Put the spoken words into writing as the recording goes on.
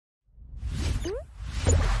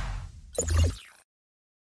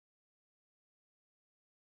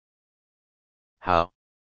How?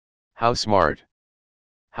 How smart?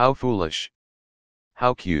 How foolish?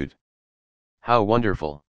 How cute? How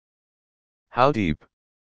wonderful? How deep?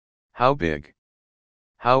 How big?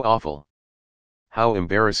 How awful? How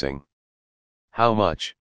embarrassing? How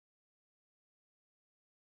much?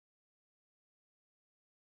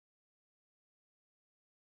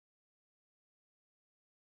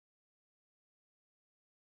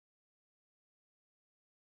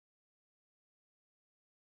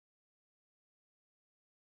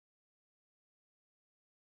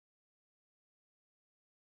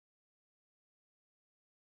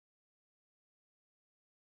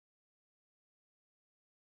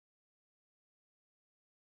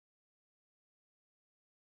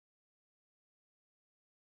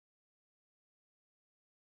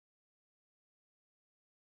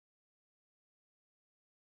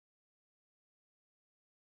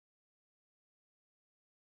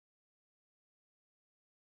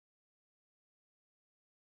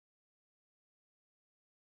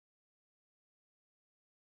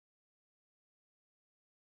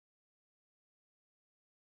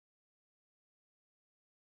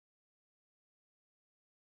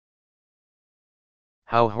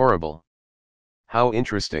 How horrible? How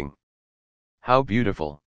interesting? How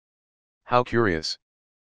beautiful? How curious?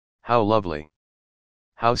 How lovely?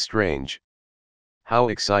 How strange? How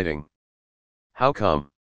exciting? How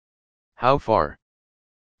come? How far?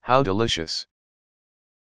 How delicious?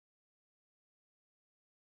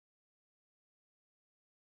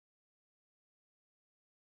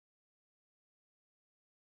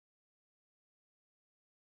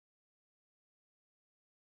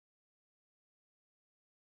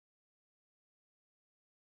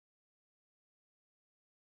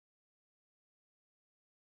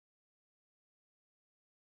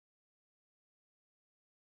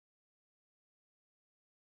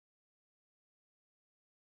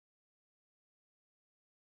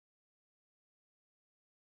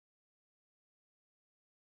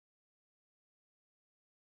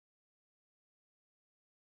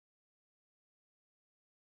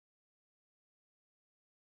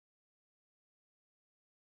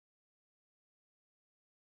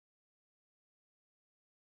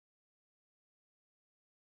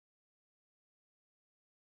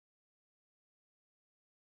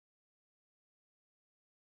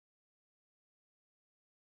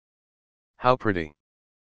 How pretty?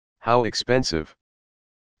 How expensive?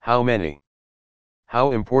 How many?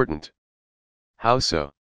 How important? How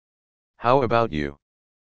so? How about you?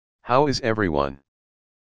 How is everyone?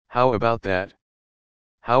 How about that?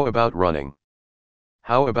 How about running?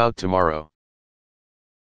 How about tomorrow?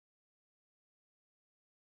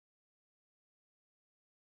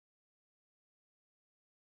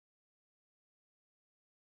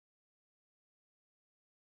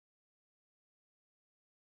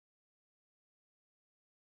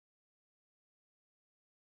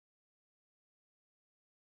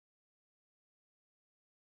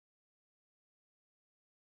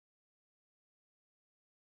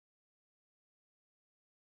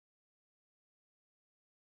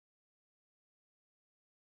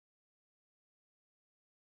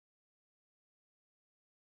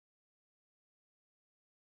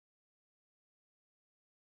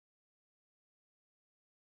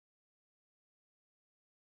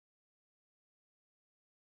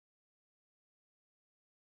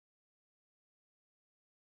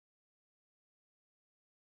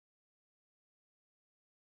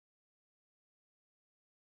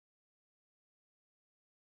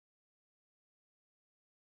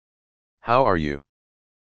 How are you?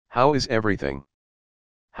 How is everything?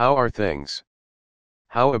 How are things?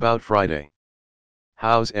 How about Friday?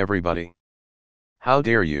 How's everybody? How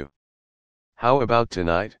dare you? How about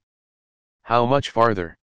tonight? How much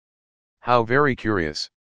farther? How very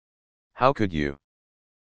curious. How could you?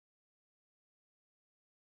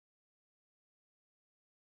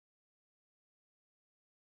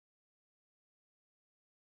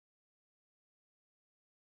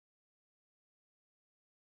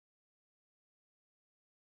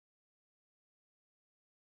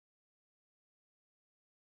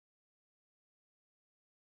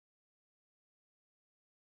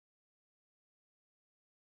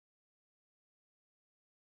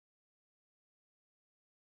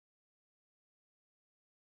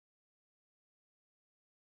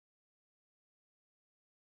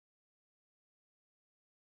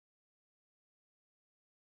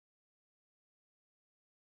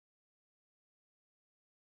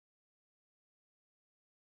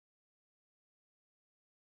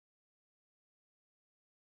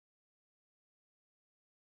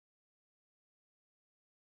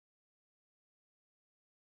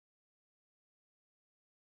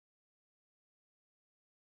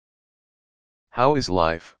 How is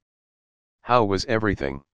life? How was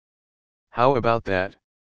everything? How about that?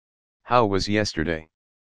 How was yesterday?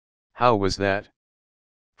 How was that?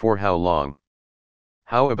 For how long?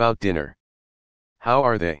 How about dinner? How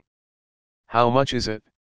are they? How much is it?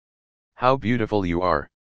 How beautiful you are.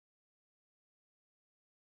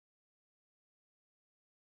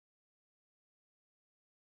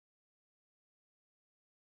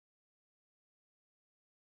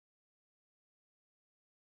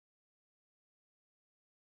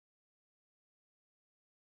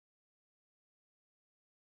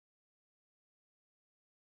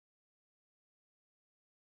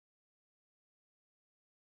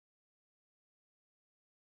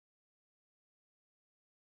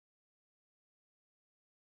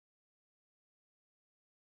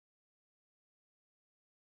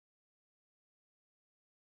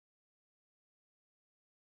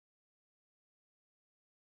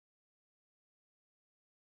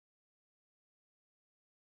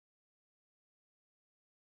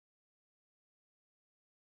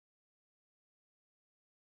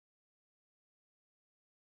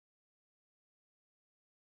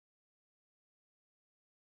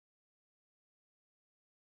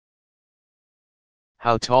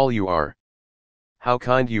 How tall you are. How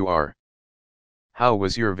kind you are. How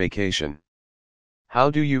was your vacation? How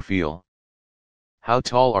do you feel? How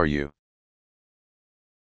tall are you?